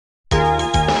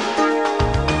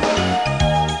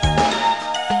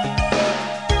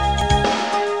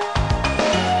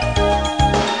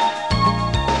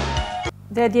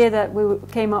the idea that we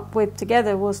came up with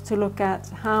together was to look at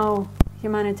how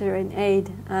humanitarian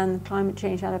aid and climate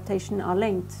change adaptation are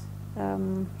linked.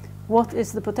 What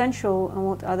is the potential and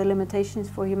what are the limitations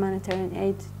for humanitarian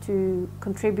aid to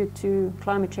contribute to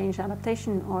climate change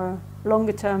adaptation or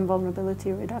longer-term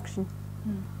vulnerability reduction?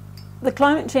 The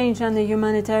climate change and the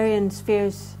humanitarian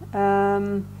spheres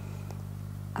have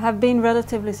been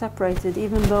relatively separated,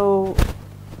 even though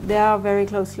they are very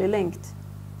closely linked.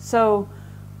 So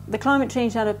the climate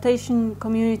change adaptation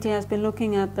community has been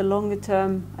looking at the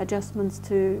longer-term adjustments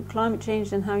to climate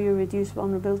change and how you reduce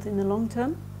vulnerability in the long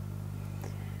term.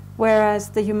 Whereas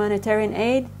the humanitarian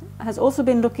aid has also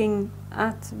been looking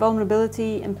at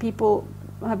vulnerability, and people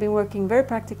have been working very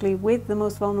practically with the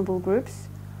most vulnerable groups.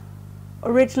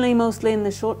 Originally mostly in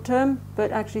the short term,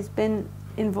 but actually it's been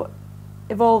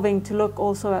evolving to look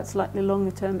also at slightly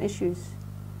longer term issues.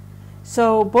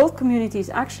 So both communities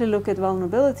actually look at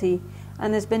vulnerability,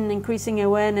 and there's been an increasing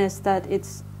awareness that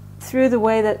it's through the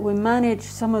way that we manage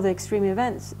some of the extreme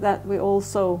events that we're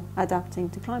also adapting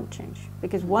to climate change.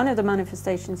 Because one of the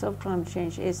manifestations of climate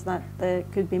change is that there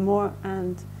could be more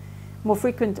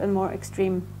frequent and more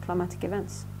extreme climatic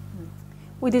events.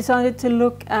 We decided to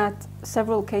look at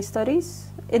several case studies.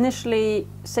 Initially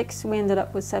 6, we ended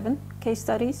up with 7 case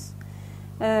studies.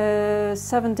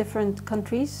 7 different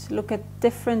countries look at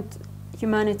different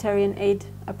humanitarian aid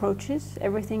approaches,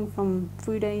 everything from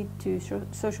food aid to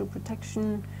social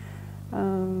protection,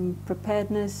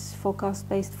 preparedness,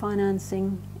 forecast-based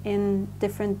financing in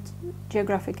different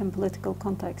geographic and political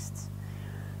contexts.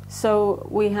 So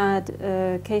we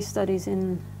had case studies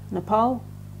in Nepal,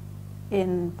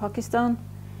 in Pakistan,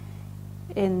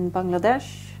 in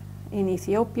Bangladesh, in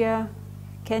Ethiopia,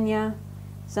 Kenya,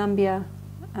 Zambia,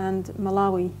 and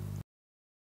Malawi.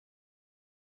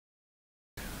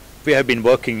 We have been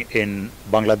working in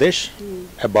Bangladesh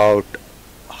about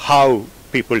how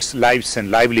people's lives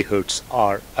and livelihoods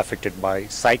are affected by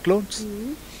cyclones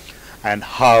and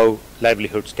how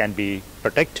livelihoods can be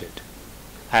protected.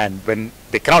 And when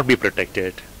they cannot be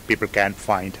protected, people can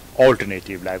find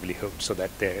alternative livelihoods so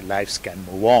that their lives can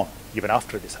move on even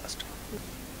after a disaster.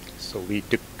 So we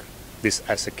took this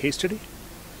as a case study,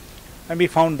 and we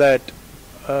found that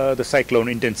the cyclone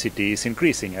intensity is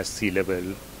increasing as sea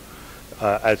level,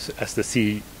 as the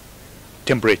sea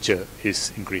temperature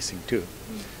is increasing too.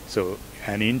 So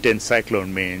an intense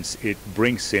cyclone means it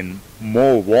brings in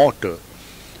more water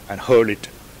and hurl it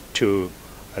to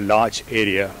a large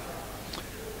area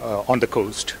on the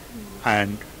coast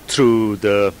and through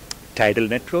the tidal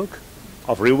network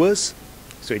of rivers.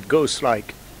 So it goes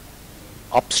like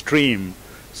upstream,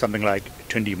 something like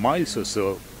 20 miles or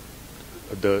so,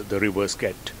 the rivers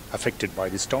get affected by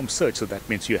the storm surge. So that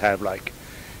means you have like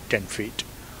 10 feet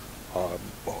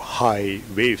high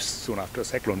waves soon after a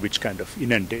cyclone, which kind of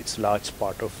inundates large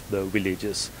part of the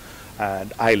villages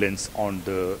and islands on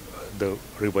the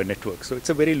river network. So it's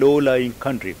a very low-lying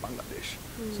country, Bangladesh.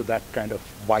 So that kind of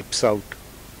wipes out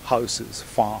houses,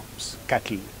 farms,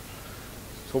 cattle.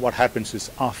 So what happens is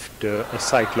after a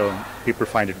cyclone, people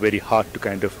find it very hard to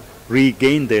kind of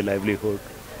regain their livelihood,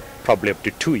 probably up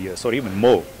to 2 years or even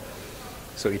more.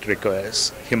 So it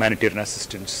requires humanitarian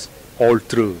assistance all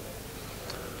through.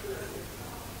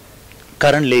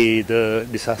 Currently, the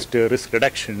disaster risk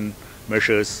reduction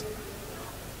measures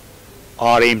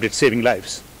are aimed at saving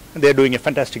lives, and they're doing a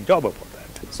fantastic job about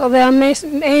that. So they are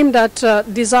aimed at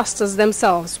disasters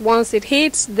themselves. Once it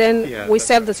hits, then we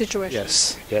save the situation.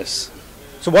 Yes, yes.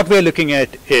 So what we're looking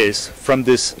at is from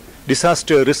this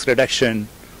disaster risk reduction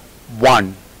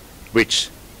 1,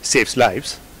 which saves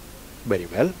lives very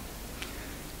well,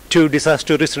 to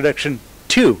disaster risk reduction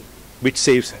 2, which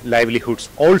saves livelihoods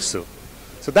also.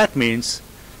 So that means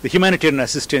the humanitarian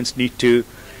assistants need to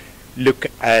look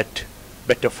at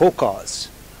better forecasts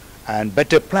and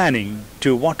better planning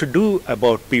to what to do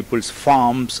about people's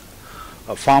farms,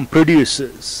 farm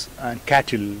producers and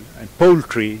cattle and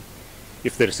poultry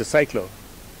if there is a cyclone.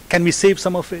 Can we save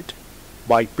some of it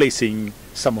by placing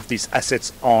some of these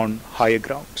assets on higher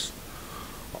grounds,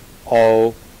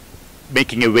 or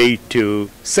making a way to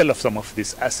sell off some of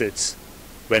these assets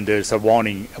when there is a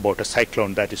warning about a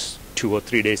cyclone that is 2 or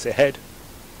 3 days ahead,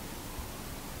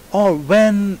 or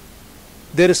when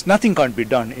there is nothing can't be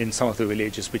done in some of the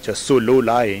villages which are so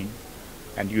low-lying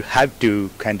and you have to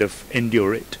kind of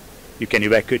endure it. You can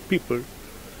evacuate people.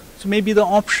 So maybe the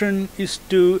option is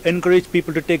to encourage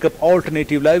people to take up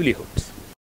alternative livelihoods.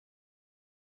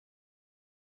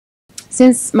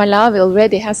 Since Malawi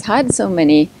already has had so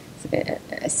many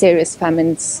serious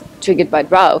famines triggered by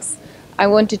drought, I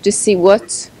wanted to see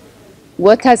what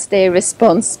has their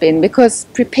response been, because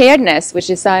preparedness, which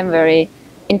is I'm very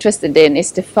interested in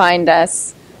is defined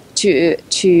as to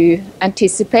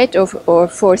anticipate or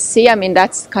foresee. I mean,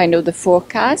 that's kind of the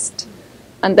forecast.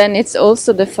 And then it's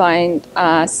also defined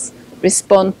as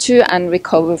respond to and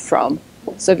recover from.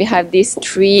 So we have these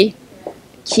three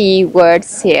key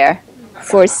words here: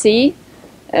 foresee,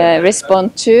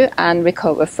 respond to, and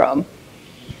recover from.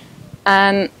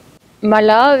 And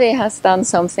Malawi has done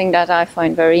something that I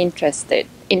find very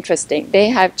interesting. They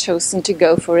have chosen to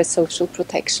go for a social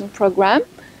protection program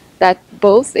that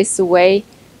both is a way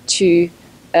to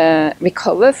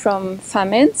recover from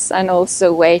famines and also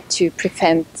a way to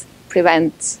prevent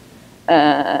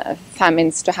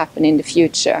famines to happen in the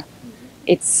future.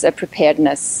 It's a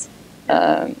preparedness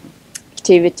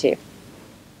activity.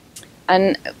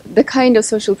 And the kind of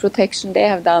social protection they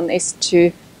have done is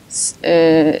to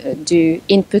do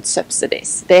input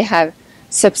subsidies. They have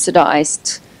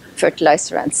subsidized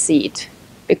fertilizer and seed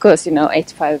because,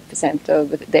 85%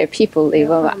 of their people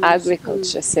live on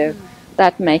agriculture, so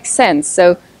that makes sense.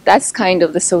 So that's kind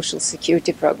of the social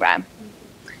security program.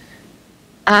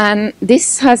 And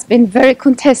this has been very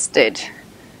contested.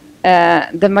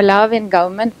 The Malawian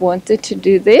government wanted to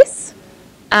do this,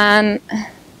 and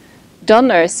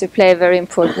donors who play a very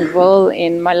important role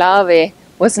in Malawi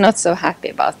was not so happy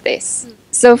about this.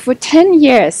 So for 10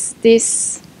 years,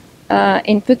 this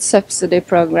input subsidy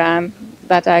program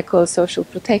that I call social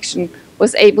protection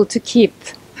was able to keep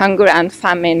hunger and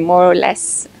famine more or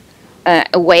less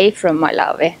away from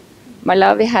Malawi.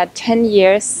 Malawi had 10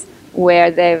 years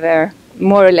where they were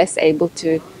more or less able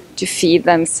to feed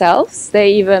themselves.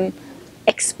 They even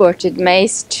exported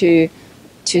maize to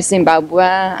Zimbabwe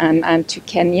and to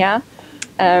Kenya,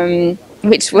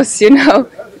 which was,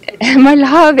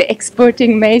 Malawi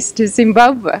exporting maize to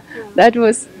Zimbabwe.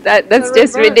 That's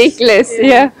just ridiculous,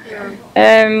 yeah.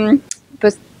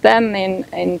 But then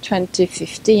in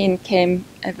 2015 came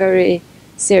a very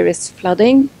serious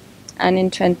flooding, and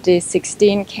in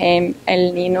 2016 came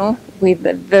El Nino with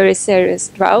a very serious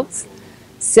drought.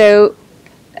 So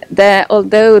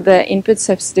although the input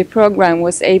subsidy program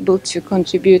was able to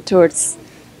contribute towards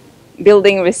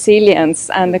building resilience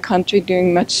and the country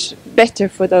doing much better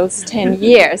for those 10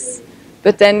 years,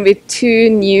 but then with two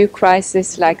new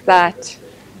crises like that,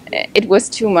 it was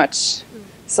too much.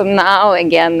 So now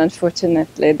again,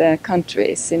 unfortunately, the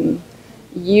country is in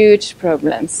huge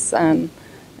problems, and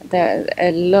there are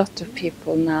a lot of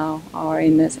people now are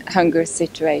in a hunger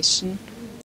situation.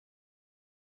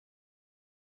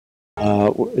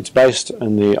 It's based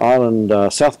in the island,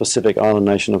 South Pacific island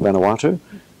nation of Vanuatu,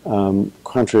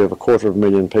 country of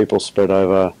 250,000 people spread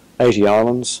over 80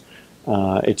 islands.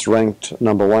 It's ranked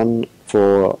 #1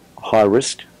 for high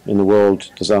risk in the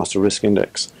World Disaster Risk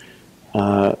Index.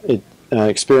 It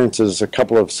experiences a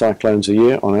couple of cyclones a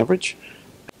year on average,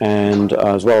 and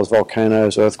as well as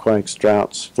volcanoes, earthquakes,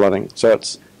 droughts, flooding. So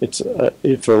it's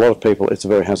for a lot of people, it's a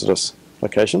very hazardous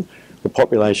location. The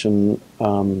population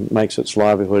makes its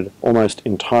livelihood almost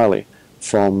entirely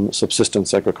from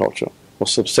subsistence agriculture or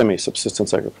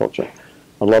semi-subsistence agriculture.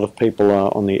 A lot of people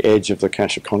are on the edge of the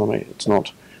cash economy.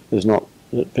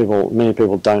 Many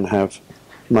people don't have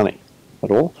money at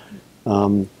all,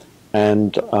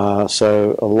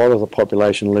 so a lot of the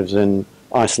population lives in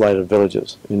isolated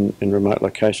villages in remote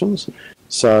locations.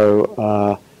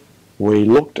 So we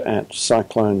looked at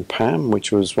Cyclone Pam,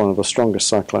 which was one of the strongest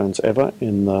cyclones ever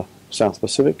in the South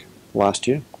Pacific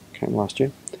came last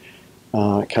year.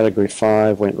 Category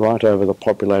 5 went right over the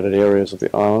populated areas of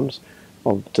the islands,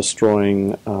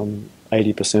 destroying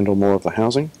 80% or more of the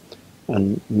housing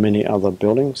and many other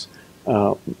buildings.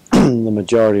 The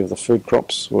majority of the food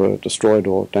crops were destroyed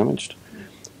or damaged,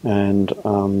 and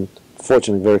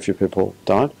fortunately very few people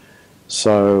died.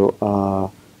 So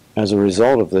as a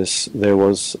result of this, there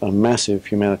was a massive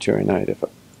humanitarian aid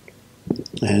effort,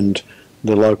 and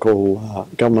the local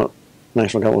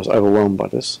national government was overwhelmed by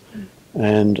this,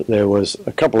 and there was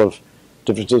a couple of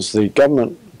differences. The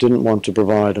government didn't want to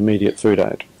provide immediate food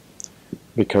aid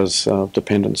because of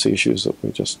dependency issues that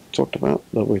we talked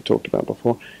about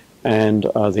before, and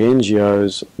the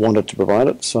NGOs wanted to provide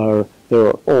it. So there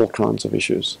are all kinds of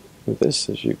issues with this,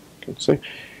 as you can see.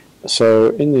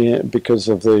 So because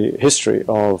of the history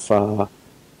of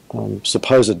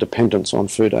supposed dependence on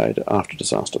food aid after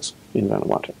disasters in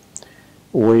Vanuatu,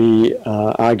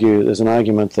 there's an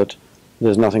argument that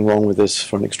there's nothing wrong with this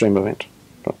for an extreme event.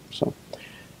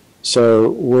 So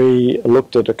we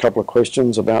looked at a couple of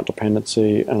questions about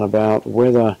dependency and about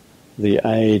whether the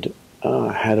aid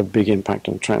had a big impact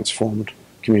and transformed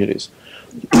communities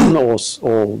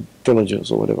or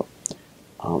villages or whatever.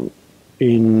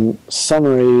 In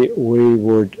summary, we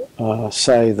would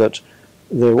say that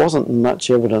there wasn't much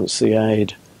evidence the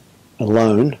aid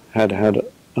alone had had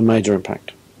a major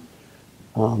impact.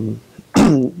 And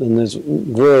there's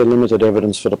very limited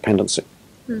evidence for dependency.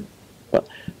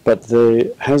 But there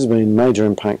has been major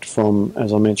impact from,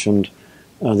 as I mentioned,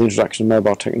 the introduction of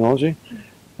mobile technology,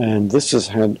 and this has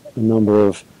had a number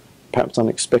of perhaps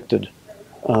unexpected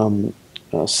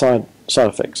side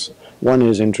effects. One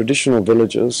is in traditional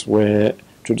villages where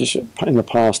in the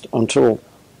past, until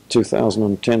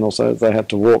 2010 or so, they had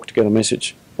to walk to get a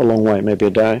message a long way, maybe a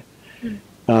day.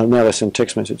 Now they send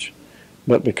text message.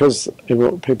 But because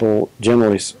people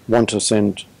generally want to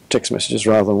send text messages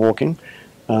rather than walking,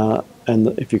 and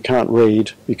if you can't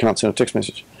read, you can't send a text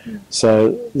message.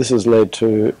 So this has led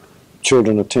to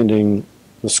children attending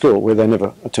the school where they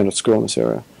never attended school in this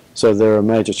area. So there are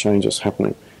major changes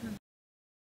happening.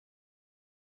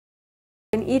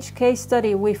 In each case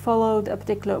study, we followed a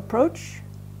particular approach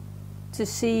to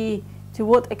see to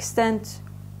what extent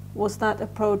was that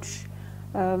approach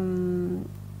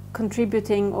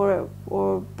contributing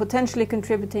or potentially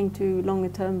contributing to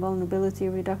longer-term vulnerability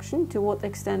reduction. To what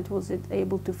extent was it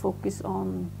able to focus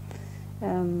on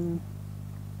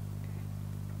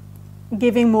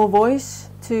giving more voice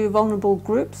to vulnerable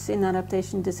groups in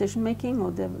adaptation decision-making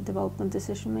or development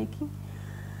decision-making.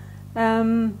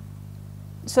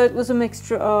 So it was a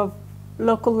mixture of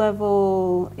local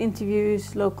level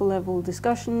interviews, local level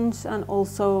discussions, and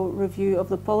also review of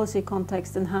the policy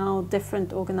context and how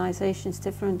different organizations,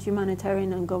 different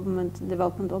humanitarian and government and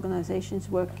development organizations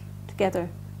work together.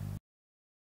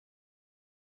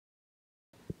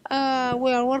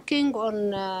 We are working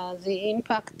on the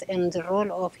impact and the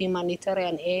role of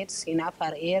humanitarian aids in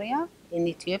Afar area in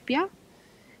Ethiopia.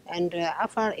 And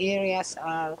Afar areas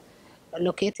are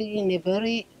located in a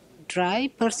very dry,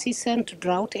 persistent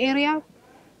drought area.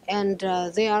 And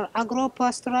they are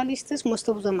agro-pastoralists. Most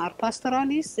of them are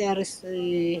pastoralists. There is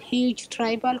huge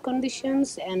tribal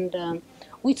conditions, and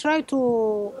we try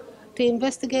to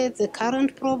investigate the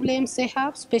current problems they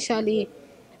have, especially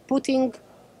putting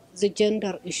the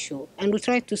gender issue. And we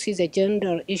try to see the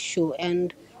gender issue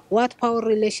and what power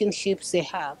relationships they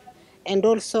have, and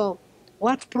also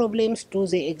what problems do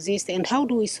they exist and how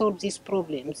do we solve these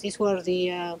problems. These were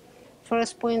the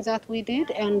first point that we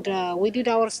did, and we did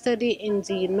our study in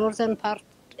the northern part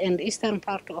and eastern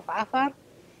part of Afar,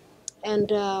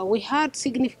 and we had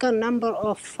significant number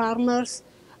of farmers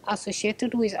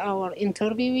associated with our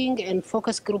interviewing and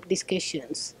focus group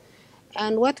discussions.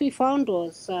 And what we found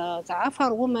was the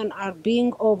Afar women are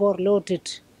being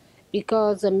overloaded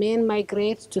because the men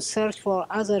migrate to search for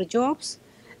other jobs,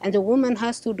 and the woman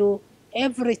has to do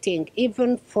everything,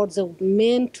 even for the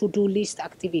men to-do list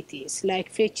activities, like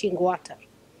fetching water.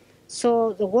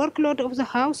 So the workload of the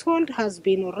household has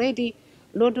been already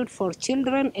loaded for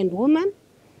children and women.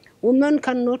 Women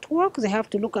cannot work, they have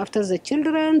to look after the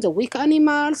children, the weak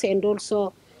animals, and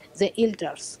also the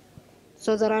elders.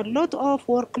 So there are a lot of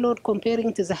workload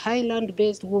comparing to the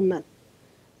highland-based women.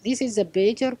 This is a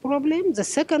major problem. The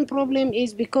second problem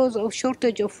is because of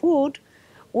shortage of food,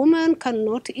 women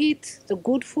cannot eat the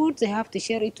good food. They have to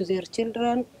share it to their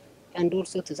children and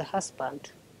also to the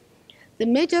husband. The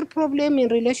major problem in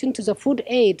relation to the food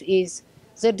aid is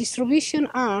the distribution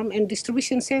arm and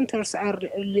distribution centers are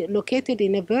located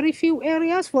in a very few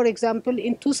areas. For example,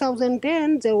 in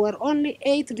 2010, there were only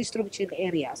 8 distribution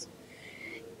areas.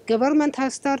 Government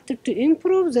has started to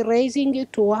improve, raising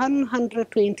it to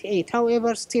 128.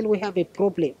 However, still we have a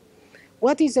problem.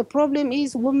 What is the problem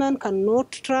is women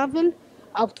cannot travel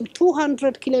up to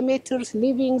 200 kilometers,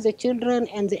 leaving the children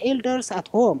and the elders at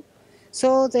home.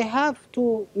 So they have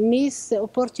to miss the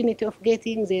opportunity of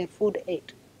getting their food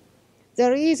aid.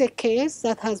 There is a case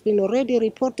that has been already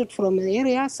reported from the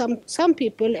area. Some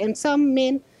people and some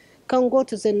men can go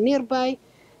to the nearby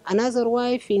another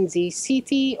wife in the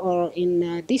city or in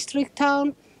a district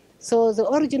town. So the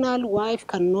original wife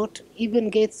cannot even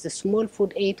get the small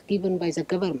food aid given by the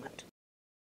government.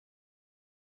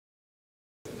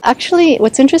 Actually,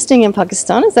 what's interesting in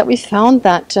Pakistan is that we found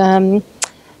that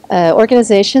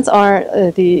organizations are,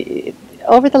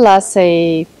 over the last,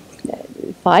 say,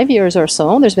 5 years or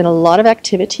so, there's been a lot of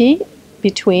activity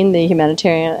between the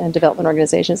humanitarian and development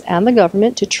organizations and the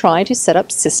government to try to set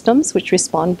up systems which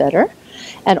respond better,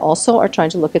 and also are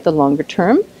trying to look at the longer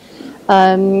term.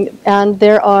 And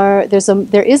there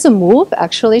is a move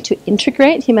actually to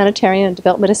integrate humanitarian and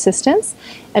development assistance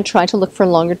and try to look for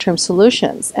longer term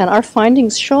solutions. And our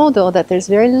findings show, though, that there's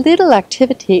very little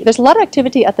activity. There's a lot of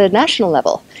activity at the national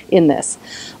level in this,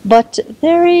 but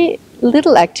very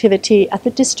little activity at the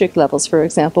district levels, for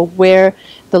example, where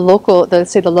the local,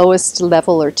 say the lowest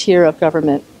level or tier of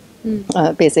government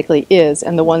basically is,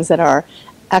 and the ones that are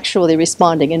actually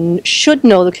responding and should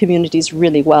know the communities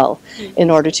really well in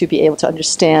order to be able to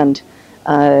understand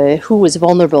who is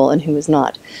vulnerable and who is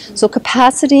not. So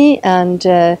capacity and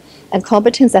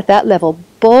competence at that level,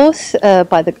 both of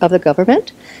the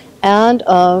government and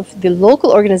of the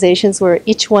local organizations, where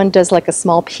each one does like a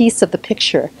small piece of the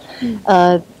picture,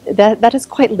 that is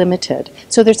quite limited.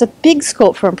 So there's a big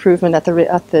scope for improvement at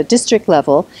the district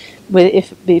level,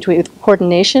 with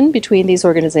coordination between these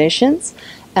organizations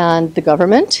and the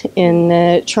government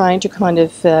in trying to kind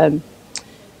of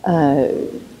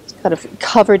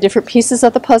cover different pieces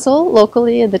of the puzzle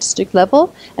locally and the district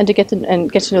level, and to get to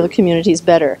know the communities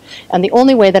better. And the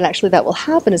only way that actually that will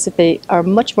happen is if they are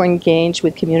much more engaged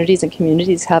with communities, and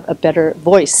communities have a better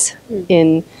voice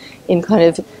in kind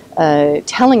of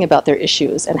telling about their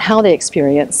issues and how they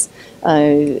experience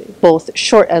both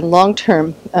short and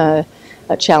long-term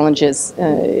challenges,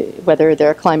 whether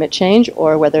they're climate change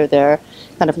or whether they're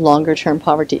kind of longer-term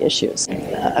poverty issues.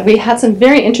 We had some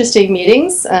very interesting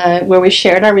meetings where we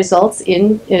shared our results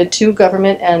to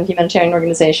government and humanitarian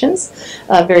organizations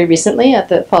very recently at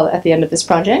the end of this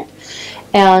project.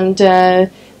 And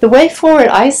the way forward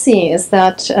I see is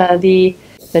that the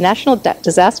National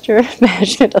Disaster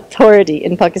Management Authority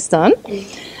in Pakistan,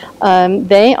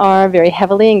 they are very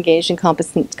heavily engaged in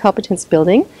competence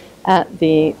building at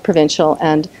the provincial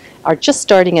and are just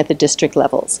starting at the district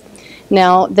levels.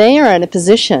 Now, they are in a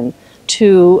position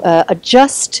to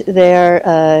adjust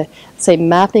their, say,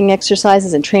 mapping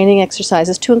exercises and training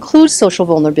exercises to include social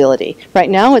vulnerability. Right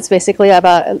now, it's basically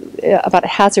about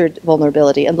hazard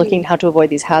vulnerability and looking at how to avoid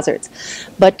these hazards.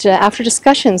 But after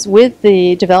discussions with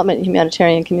the development and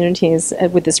humanitarian communities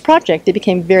with this project, they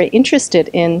became very interested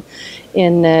in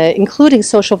including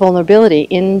social vulnerability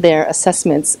in their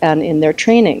assessments and in their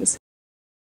trainings.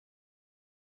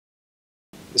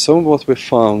 Some of what we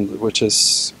found, which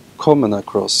is common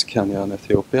across Kenya and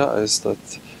Ethiopia, is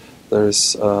that there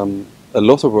is a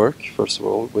lot of work, first of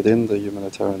all, within the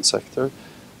humanitarian sector,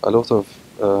 a lot of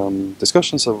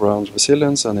discussions around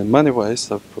resilience, and in many ways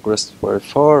have progressed very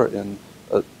far in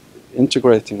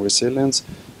integrating resilience,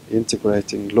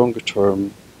 integrating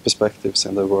longer-term perspectives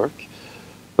in their work.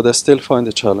 But they still find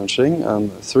it challenging,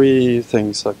 and three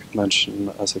things I could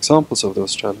mention as examples of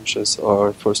those challenges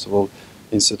are, first of all,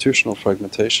 institutional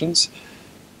fragmentations.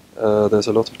 There's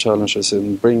a lot of challenges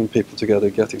in bringing people together,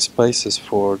 getting spaces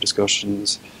for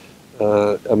discussions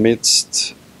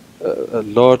amidst a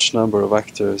large number of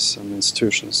actors and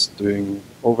institutions doing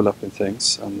overlapping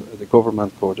things, and the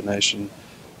government coordination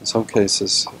in some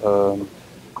cases.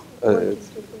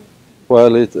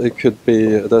 Well, it could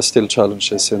be, there's still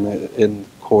challenges in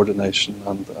coordination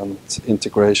and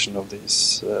integration of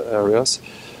these areas.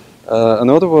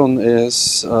 Another one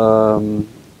is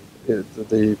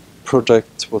the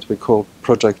project, what we call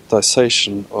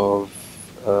projectization of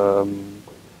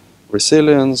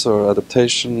resilience or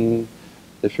adaptation,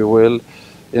 if you will,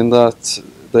 in that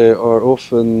they are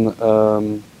often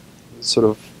sort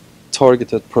of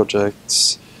targeted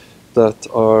projects that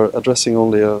are addressing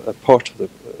only a part of the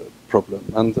problem,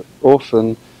 and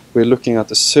often we're looking at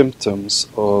the symptoms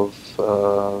of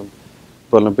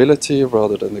vulnerability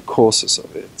rather than the causes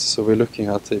of it. So we're looking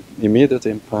at the immediate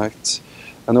impact,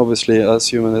 and obviously as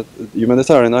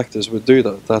humanitarian actors would do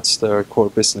that. That's their core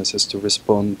business, is to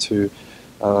respond to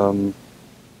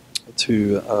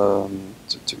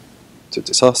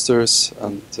disasters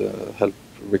and help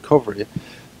recovery.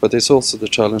 But it's also the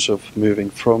challenge of moving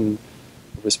from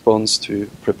response to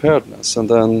preparedness, and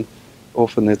then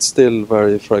often it's still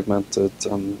very fragmented,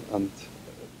 and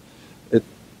it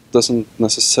doesn't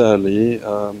necessarily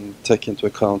take into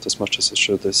account as much as it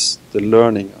should is the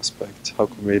learning aspect. How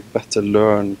can we better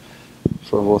learn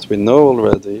from what we know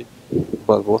already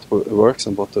about what works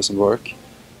and what doesn't work,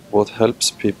 what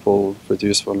helps people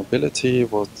reduce vulnerability,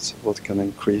 what can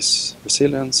increase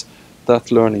resilience.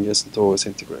 That learning isn't always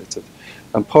integrated.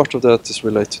 And part of that is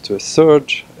related to a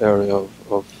third area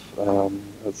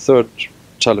a third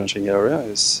challenging area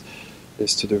is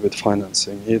to do with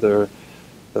financing. Either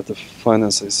that the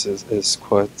finances is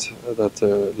quite, that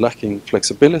they're lacking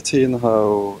flexibility in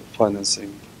how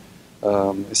financing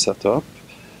is set up,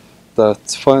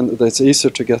 that it's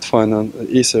easier to get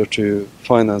easier to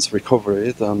finance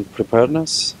recovery than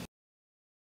preparedness.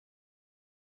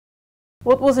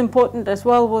 What was important as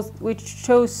well was we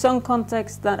chose some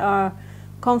contexts that are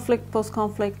conflict,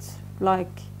 post-conflict, like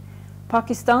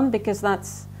Pakistan, because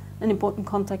that's an important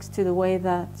context to the way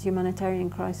that humanitarian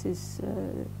crises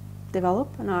develop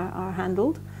and are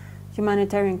handled.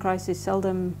 Humanitarian crises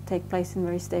seldom take place in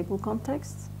very stable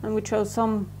contexts, and we chose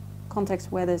some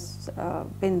contexts where there's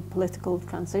been political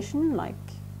transition, like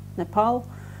Nepal,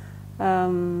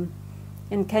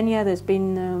 in Kenya there's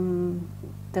been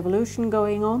devolution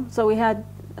going on. So we had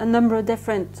a number of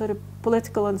different sort of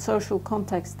political and social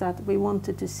contexts that we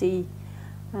wanted to see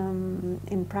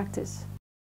in practice.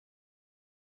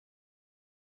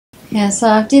 Yeah, so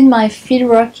I've did my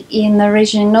fieldwork in a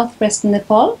region in northwestern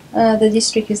Nepal. The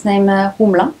district is named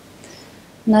Humla,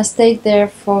 and I stayed there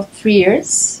for 3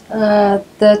 years.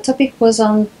 The topic was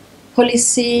on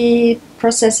policy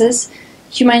processes,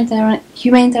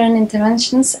 humanitarian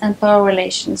interventions and power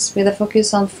relations, with a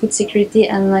focus on food security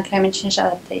and climate change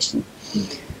adaptation.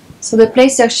 So the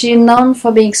place is actually known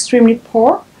for being extremely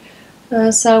poor.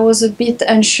 So I was a bit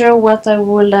unsure what I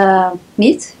will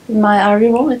meet in my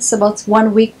arrival. It's about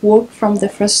 1 week walk from the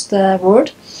first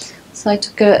ward. So I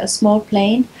took a small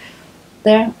plane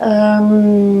there.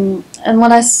 And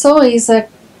what I saw is a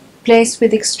place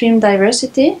with extreme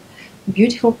diversity,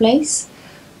 beautiful place.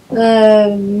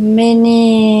 Many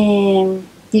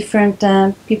different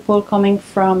people coming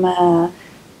from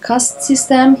caste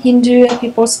system, Hindu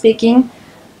people speaking,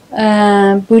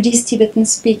 Buddhist, Tibetan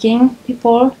speaking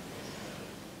people.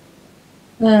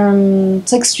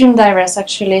 It's extreme diverse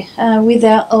actually, with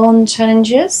their own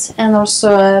challenges and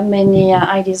also many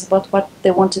ideas about what they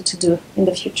wanted to do in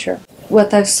the future.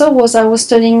 What I saw was I was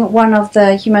studying one of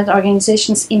the human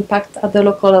organizations' impact at the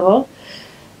local level,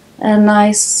 and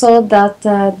I saw that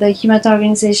the human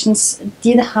organizations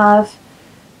did have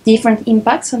different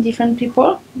impacts on different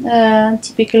people.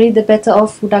 Typically, the better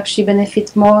off would actually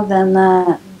benefit more than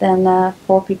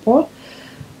poor people.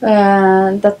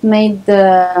 That made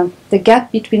the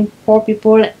gap between poor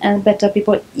people and better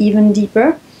people even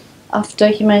deeper after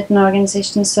humanitarian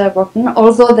organizations worked on.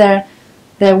 Although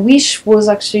their wish was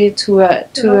actually to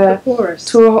help the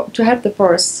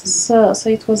poorest. So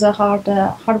it was a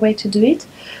hard way to do it.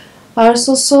 I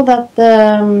also saw that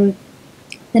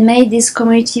they made these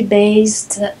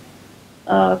community-based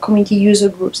community user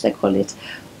groups, they call it,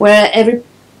 where every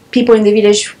people in the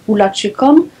village would actually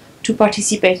come to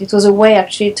participate. It was a way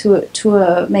actually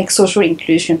to make social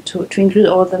inclusion, to include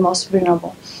all the most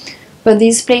vulnerable. But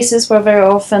these places were very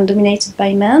often dominated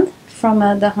by men from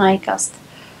the high caste.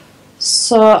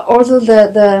 So although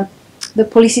the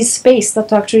policy space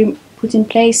that actually put in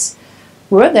place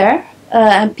were there,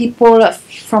 and people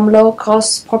from low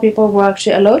caste, poor people were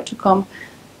actually allowed to come,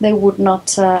 they would not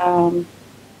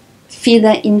feel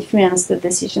and influence the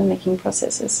decision-making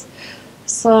processes.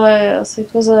 So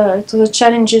it was a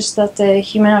challenges that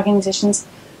human organizations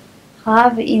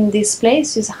have in this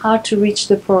place. Is hard to reach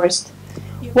the poorest.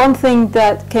 One thing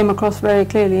that came across very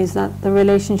clearly is that the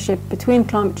relationship between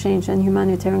climate change and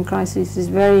humanitarian crises is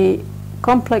very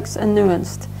complex and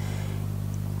nuanced.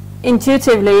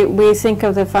 Intuitively, we think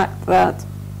of the fact that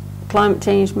climate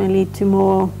change may lead to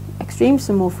more extremes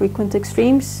and more frequent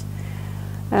extremes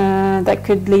that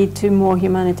could lead to more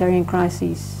humanitarian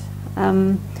crises.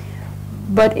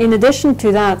 But in addition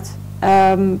to that,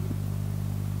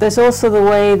 there's also the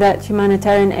way that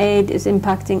humanitarian aid is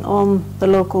impacting on the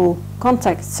local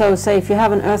context. So say if you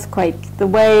have an earthquake, the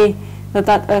way that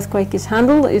that earthquake is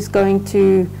handled is going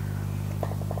to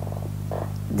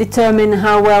determine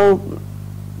how well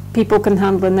people can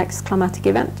handle the next climatic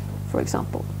event, for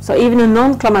example. So even a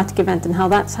non-climatic event and how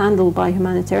that's handled by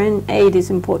humanitarian aid is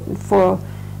important for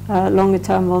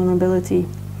longer-term vulnerability.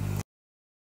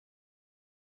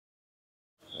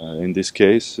 In this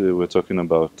case, we're talking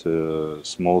about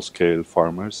small-scale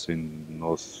farmers in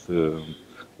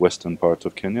north-western part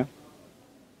of Kenya,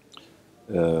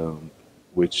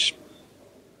 which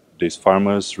these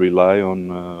farmers rely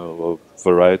on a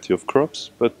variety of crops,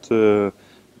 but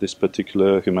this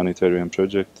particular humanitarian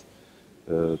project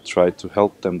tried to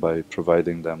help them by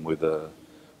providing them with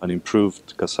an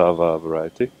improved cassava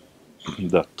variety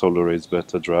that tolerates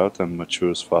better drought and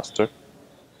matures faster,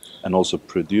 and also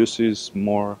produces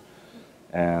more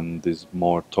and is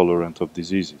more tolerant of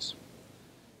diseases.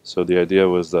 So the idea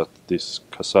was that this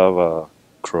cassava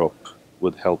crop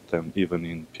would help them even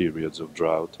in periods of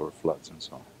drought or floods and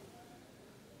so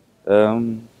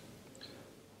on.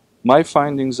 My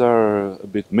findings are a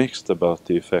bit mixed about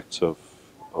the effects of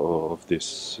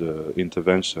this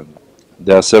intervention.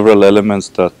 There are several elements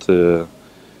that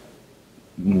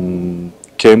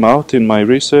came out in my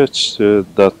research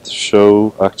that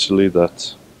show actually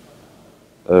that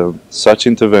such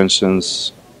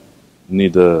interventions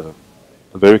need a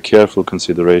very careful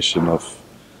consideration of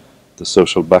the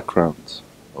social background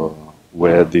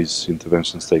where these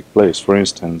interventions take place. For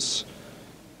instance,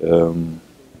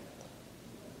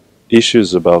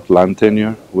 issues about land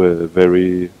tenure were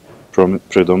very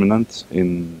predominant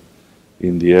in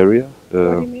the area. What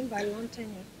do you mean by land tenure?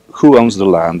 Who owns the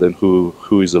land and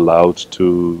who is allowed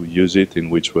to use it in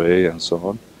which way and so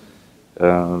on.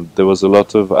 There was a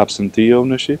lot of absentee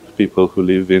ownership, people who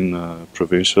live in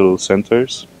provincial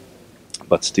centers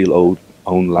but still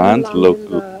own land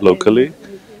locally,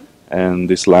 and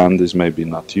this land is maybe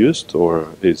not used or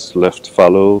is left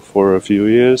fallow for a few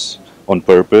years on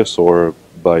purpose or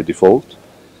by default.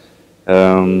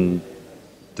 The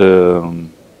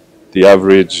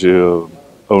average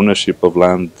ownership of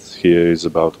land here is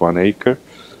about 1 acre.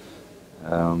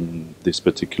 This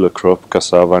particular crop,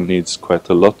 cassava, needs quite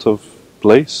a lot of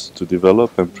place to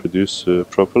develop and produce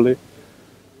properly.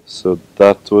 So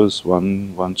that was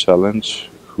one challenge.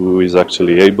 Who is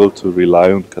actually able to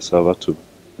rely on cassava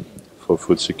for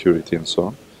food security and so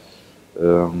on.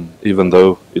 Even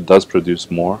though it does produce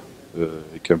more,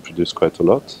 it can produce quite a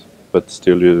lot, but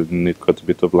still you need quite a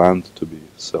bit of land to be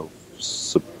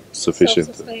self-sufficient.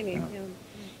 Self-sustaining, yeah.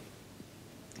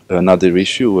 Another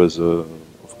issue was,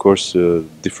 of course,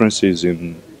 differences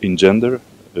in gender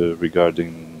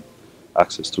regarding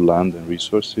access to land and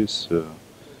resources.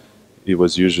 It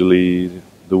was usually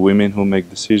the women who make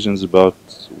decisions about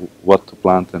what to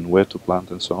plant and where to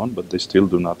plant and so on, but they still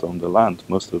do not own the land.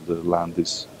 Most of the land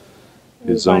is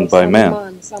owned by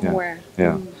men. Somewhere.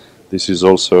 Yeah. This is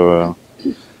also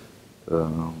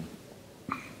a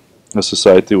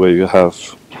society where you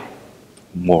have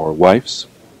more wives.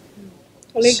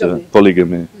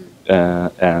 Polygamy.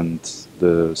 And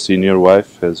the senior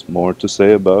wife has more to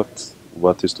say about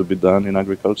what is to be done in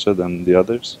agriculture than the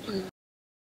others.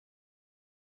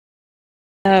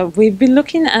 We've been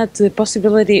looking at the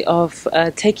possibility of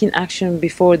taking action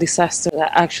before disaster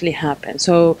actually happens.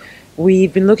 So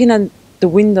we've been looking at the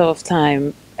window of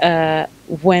time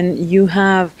when you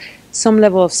have some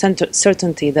level of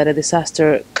certainty that a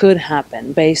disaster could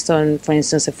happen based on, for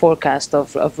instance, a forecast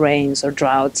of rains or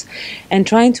droughts, and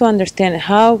trying to understand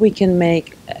how we can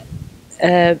make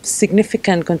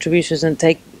significant contributions and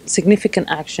take significant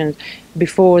action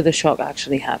before the shock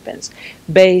actually happens,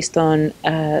 based on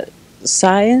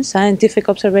scientific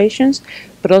observations,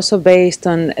 but also based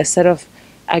on a set of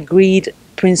agreed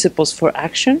principles for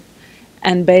action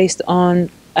and based on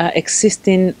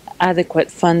existing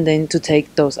adequate funding to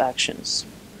take those actions.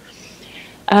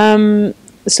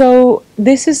 So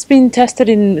this has been tested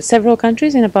in several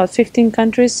countries, in about 15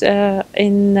 countries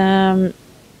in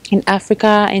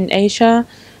Africa, in Asia,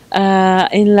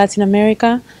 in Latin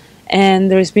America, and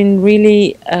there's been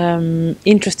really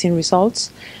interesting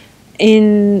results.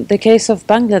 In the case of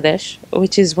Bangladesh,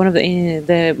 which is one of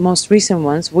the most recent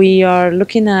ones, we are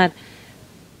looking at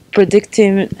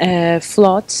predicting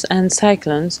floods and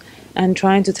cyclones and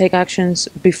trying to take actions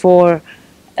before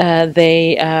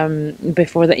they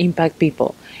impact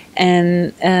people.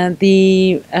 And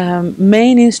the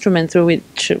main instrument through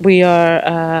which we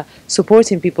are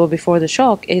supporting people before the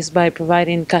shock is by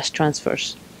providing cash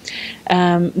transfers.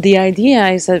 The idea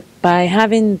is that by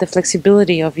having the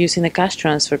flexibility of using a cash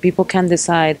transfer, people can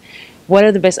decide what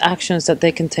are the best actions that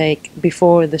they can take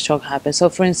before the shock happens. So,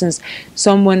 for instance,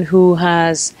 someone who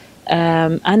has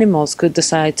animals could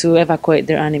decide to evacuate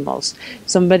their animals.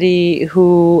 Somebody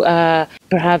who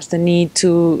perhaps the need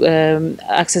to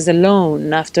access a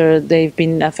loan after they've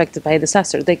been affected by a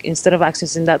disaster, instead of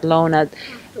accessing that loan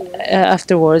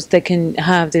afterwards, they can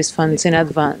have these funds in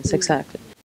advance. Exactly.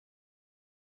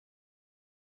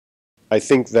 I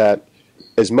think that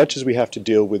as much as we have to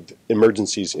deal with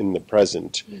emergencies in the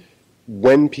present,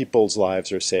 when people's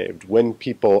lives are saved, when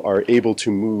people are able to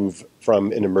move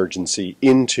from an emergency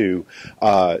into,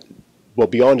 well,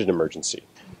 beyond an emergency,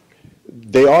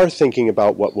 they are thinking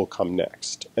about what will come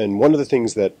next. And one of the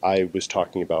things that I was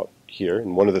talking about here,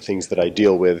 and one of the things that I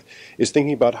deal with, is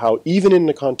thinking about how even in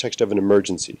the context of an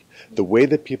emergency, the way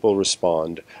that people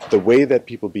respond, the way that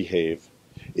people behave,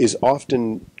 is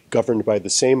often governed by the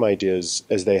same ideas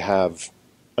as they have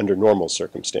under normal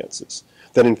circumstances.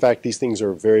 That in fact these things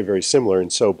are very, very similar,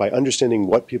 and so by understanding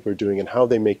what people are doing and how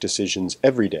they make decisions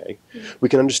every day, we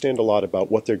can understand a lot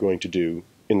about what they're going to do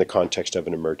in the context of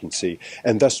an emergency,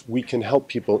 and thus we can help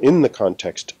people in the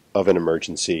context of an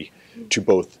emergency to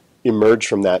both emerge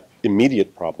from that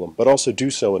immediate problem, but also do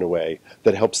so in a way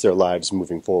that helps their lives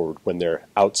moving forward when they're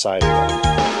outside of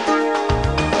that.